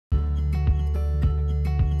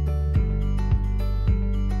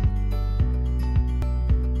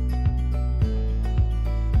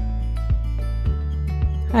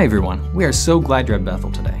Hi everyone, we are so glad you're at Bethel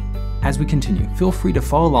today. As we continue, feel free to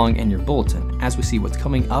follow along in your bulletin as we see what's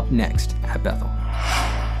coming up next at Bethel.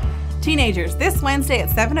 Teenagers, this Wednesday at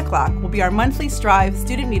 7 o'clock will be our monthly Strive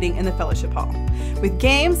student meeting in the Fellowship Hall. With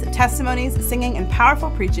games, testimonies, singing, and powerful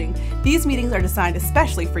preaching, these meetings are designed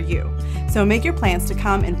especially for you. So make your plans to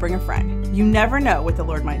come and bring a friend. You never know what the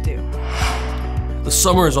Lord might do. The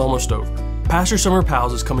summer is almost over. Pastor Summer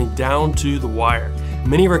Pals is coming down to the wire.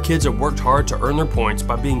 Many of our kids have worked hard to earn their points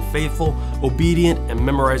by being faithful, obedient, and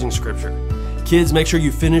memorizing scripture. Kids, make sure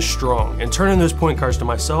you finish strong and turn in those point cards to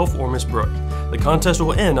myself or Miss Brooke. The contest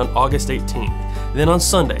will end on August 18th. Then on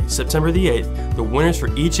Sunday, September the 8th, the winners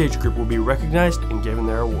for each age group will be recognized and given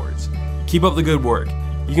their awards. Keep up the good work.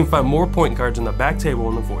 You can find more point cards on the back table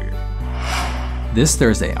in the foyer. This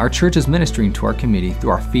Thursday, our church is ministering to our community through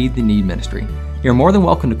our Feed the Need ministry. You're more than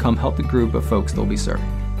welcome to come help the group of folks they'll be serving.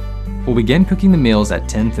 We'll begin cooking the meals at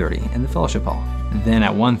 10:30 in the Fellowship Hall. Then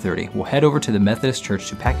at 1:30, we'll head over to the Methodist Church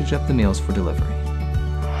to package up the meals for delivery.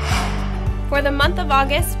 For the month of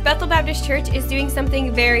August, Bethel Baptist Church is doing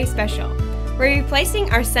something very special. We're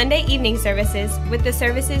replacing our Sunday evening services with the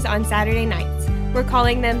services on Saturday nights. We're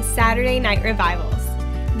calling them Saturday Night Revivals.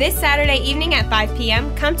 This Saturday evening at 5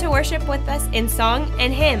 p.m., come to worship with us in song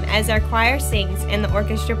and hymn as our choir sings and the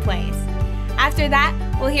orchestra plays. After that,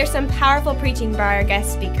 we'll hear some powerful preaching by our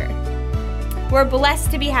guest speaker. We're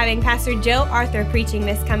blessed to be having Pastor Joe Arthur preaching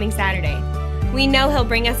this coming Saturday. We know he'll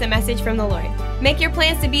bring us a message from the Lord. Make your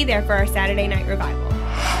plans to be there for our Saturday night revival.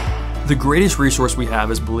 The greatest resource we have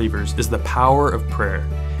as believers is the power of prayer.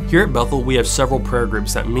 Here at Bethel, we have several prayer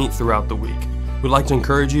groups that meet throughout the week. We'd like to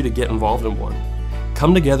encourage you to get involved in one.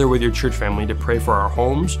 Come together with your church family to pray for our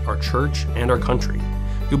homes, our church, and our country.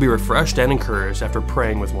 You'll be refreshed and encouraged after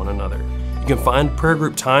praying with one another. You can find prayer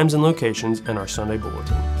group times and locations in our Sunday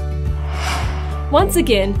bulletin. Once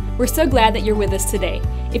again, we're so glad that you're with us today.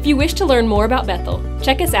 If you wish to learn more about Bethel,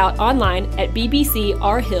 check us out online at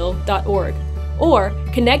bbcrhill.org or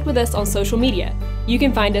connect with us on social media. You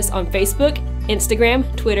can find us on Facebook, Instagram,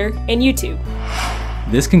 Twitter, and YouTube.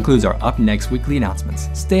 This concludes our Up Next weekly announcements.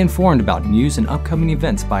 Stay informed about news and upcoming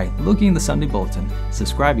events by looking in the Sunday bulletin,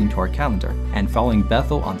 subscribing to our calendar, and following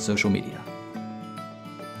Bethel on social media.